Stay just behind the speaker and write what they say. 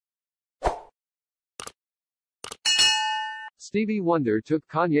Stevie Wonder took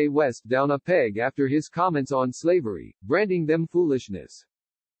Kanye West down a peg after his comments on slavery, branding them foolishness.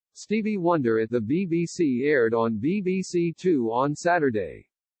 Stevie Wonder at the BBC aired on BBC Two on Saturday.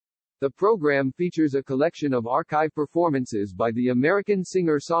 The program features a collection of archive performances by the American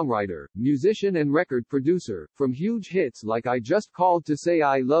singer-songwriter, musician and record producer, from huge hits like I Just Called to Say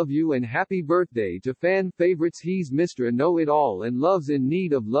I Love You and Happy Birthday to fan favorites He's Mr. Know-It-All and Love's in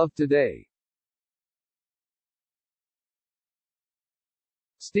Need of Love Today.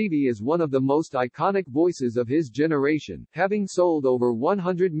 Stevie is one of the most iconic voices of his generation, having sold over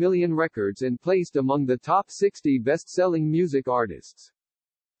 100 million records and placed among the top 60 best-selling music artists.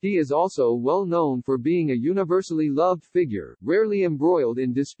 He is also well known for being a universally loved figure, rarely embroiled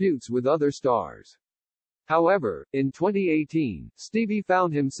in disputes with other stars. However, in 2018, Stevie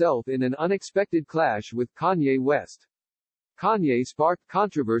found himself in an unexpected clash with Kanye West. Kanye sparked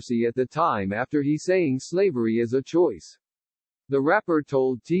controversy at the time after he saying slavery is a choice. The rapper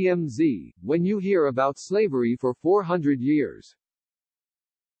told TMZ, "When you hear about slavery for 400 years,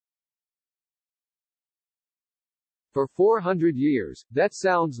 for 400 years, that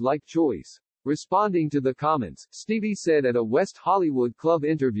sounds like choice." Responding to the comments, Stevie said at a West Hollywood Club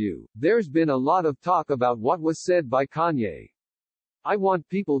interview, "There's been a lot of talk about what was said by Kanye. I want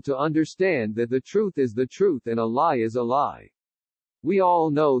people to understand that the truth is the truth and a lie is a lie. We all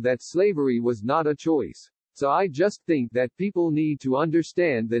know that slavery was not a choice. So I just think that people need to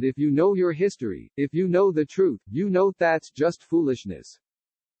understand that if you know your history, if you know the truth, you know that's just foolishness."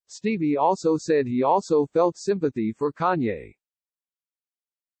 Stevie also said he also felt sympathy for Kanye,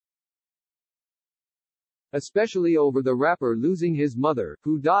 especially over the rapper losing his mother,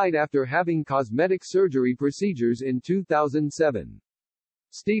 who died after having cosmetic surgery procedures in 2007.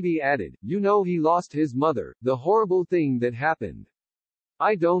 Stevie added, "You know he lost his mother, the horrible thing that happened.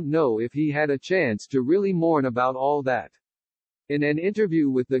 I don't know if he had a chance to really mourn about all that." In an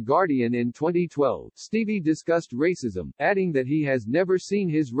interview with The Guardian in 2012, Stevie discussed racism, adding that he has never seen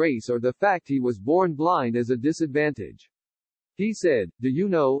his race or the fact he was born blind as a disadvantage. He said, "Do you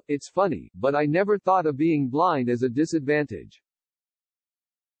know, it's funny, but I never thought of being blind as a disadvantage.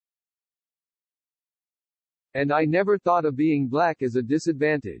 And I never thought of being black as a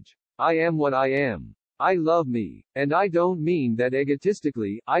disadvantage. I am what I am. I love me. And I don't mean that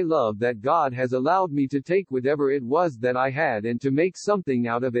egotistically, I love that God has allowed me to take whatever it was that I had and to make something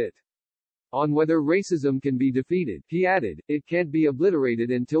out of it." On whether racism can be defeated, he added, "It can't be obliterated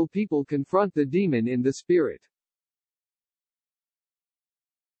until people confront the demon in the spirit."